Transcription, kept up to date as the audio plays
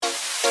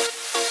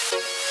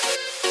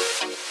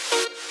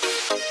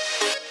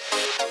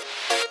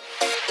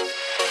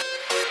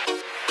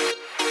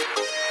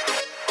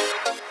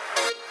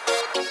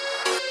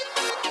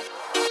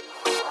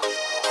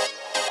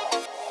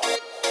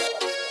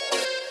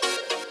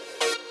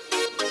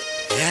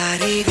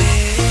यारी रे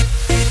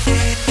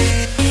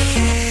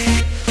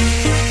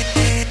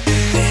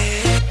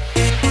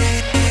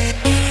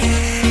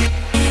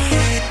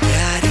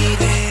यारी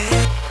रे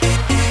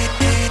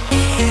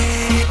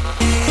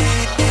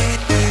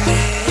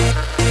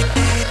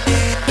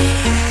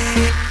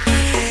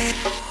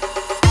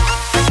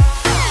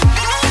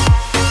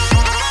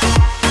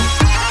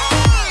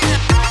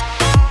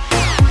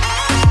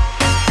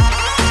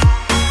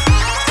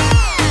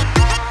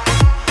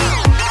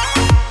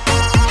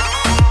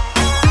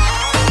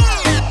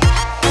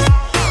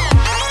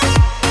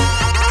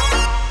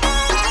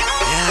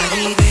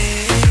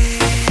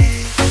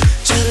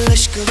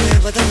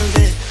बदल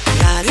दे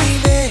यारी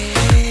वे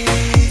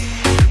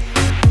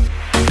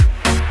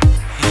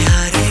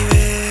यारी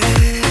वे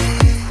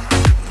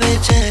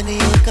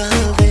बेचैनियों का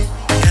दे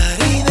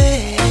यारी वे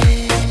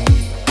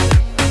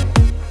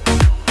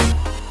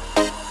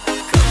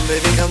come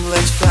baby come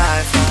let's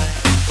fly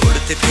fly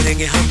उड़ते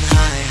फिरेंगे हम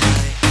हाय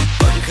हाय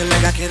पंख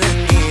लगा के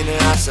रंगीन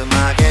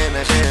आसमां के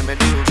नशे में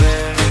डूबे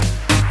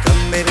come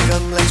baby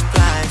come let's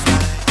fly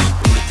fly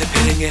उड़ते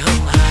फिरेंगे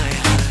हम हाय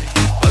हाय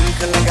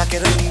पंख लगा के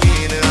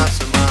रंगीन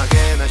आसमां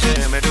के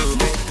नशे में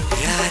डूबे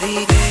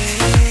यारी रे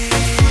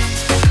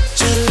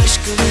चल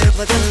इश्क में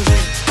बदल दे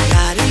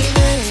यारी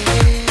रे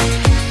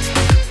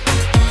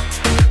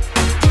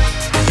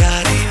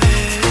यारी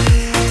रे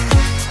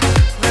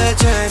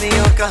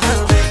बेचैनियों का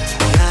हल दे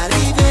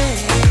यारी रे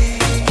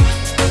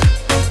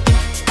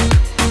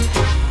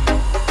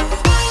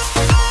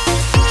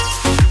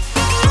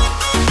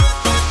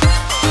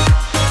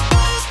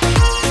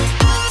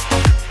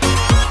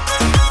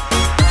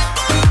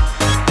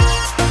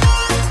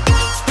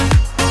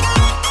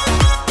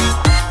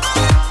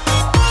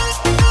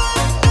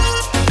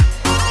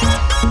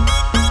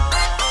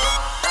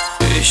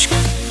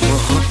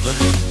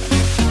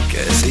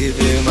कैसी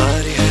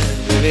बीमारी है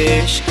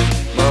इश्क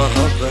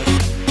मोहब्बत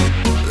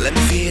Let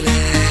me feel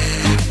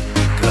it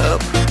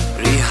कब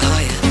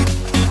रिहायत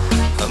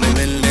हमें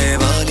मिलने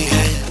वाली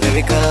है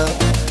baby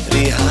कब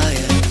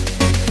रिहायत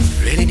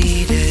Really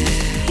need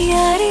it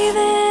यारी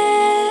वे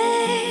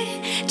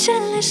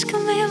चल इश्क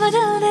में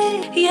बदल दे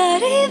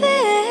यारी वे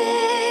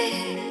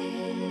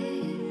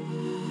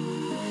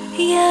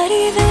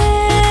यारी वे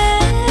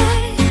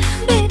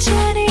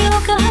बेचैनियों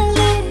का हल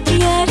दे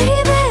यारी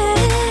वे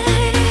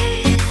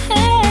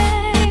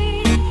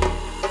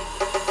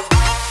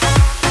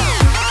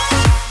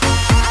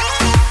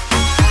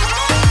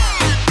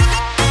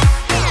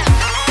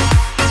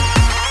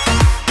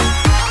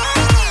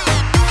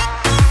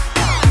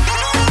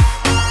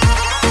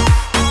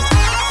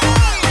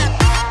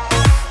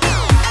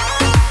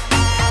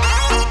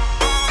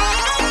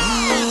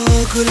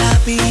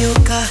गुलाबियों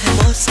का है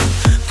मौसम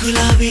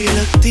गुलाबी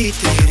लगती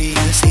तेरी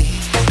हंसी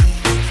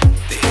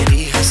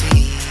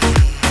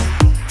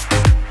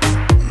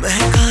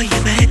महका ये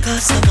महका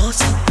सा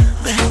मौसम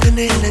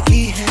महकने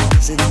लगी है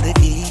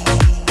जिंदगी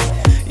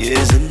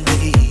ये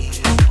जिंदगी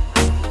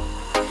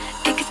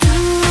एक तू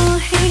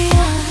ही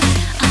यार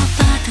आ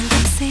बादल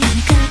से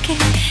निकल के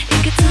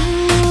एक तू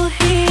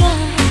ही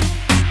यार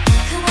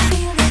Come on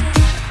feel it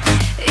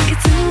एक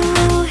तू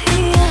ही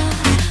यार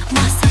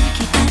मौसम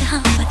की तरह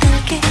बदल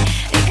के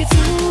एक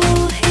तू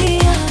ही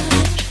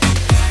यार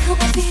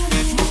Come on feel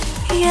it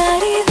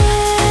यारी वे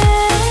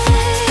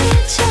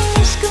चल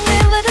इश्क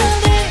में बदल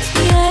दे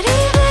यारी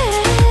वे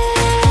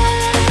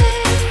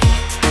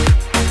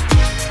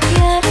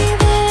यारी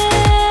वे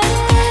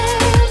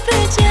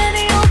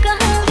बेचैनियों का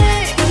हल दे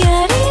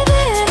यारी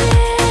वे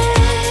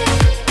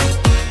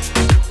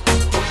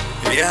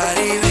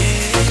यारी वे